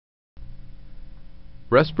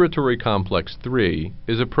Respiratory complex III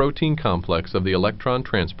is a protein complex of the electron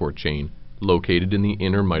transport chain located in the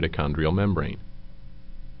inner mitochondrial membrane.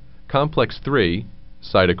 Complex III,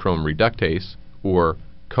 cytochrome reductase, or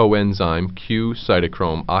coenzyme Q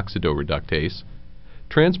cytochrome oxidoreductase,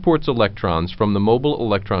 transports electrons from the mobile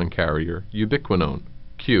electron carrier ubiquinone,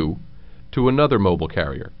 Q, to another mobile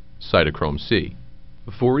carrier, cytochrome C.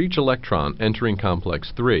 For each electron entering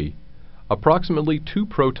complex III, approximately 2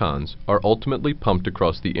 protons are ultimately pumped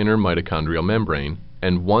across the inner mitochondrial membrane,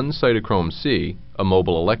 and 1 cytochrome C, a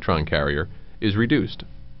mobile electron carrier, is reduced.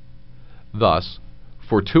 Thus,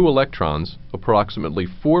 for 2 electrons, approximately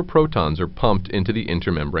 4 protons are pumped into the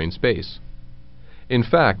intermembrane space. In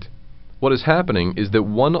fact, what is happening is that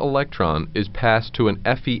 1 electron is passed to an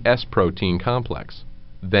FES protein complex,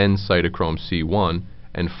 then cytochrome C1,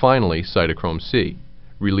 and finally cytochrome C,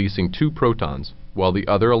 releasing 2 protons, while the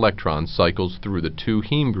other electron cycles through the 2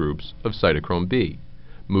 heme groups of cytochrome B,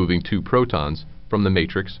 moving 2 protons from the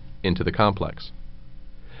matrix into the complex.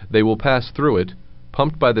 They will pass through it,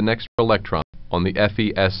 pumped by the next electron on the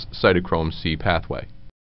FES cytochrome C pathway.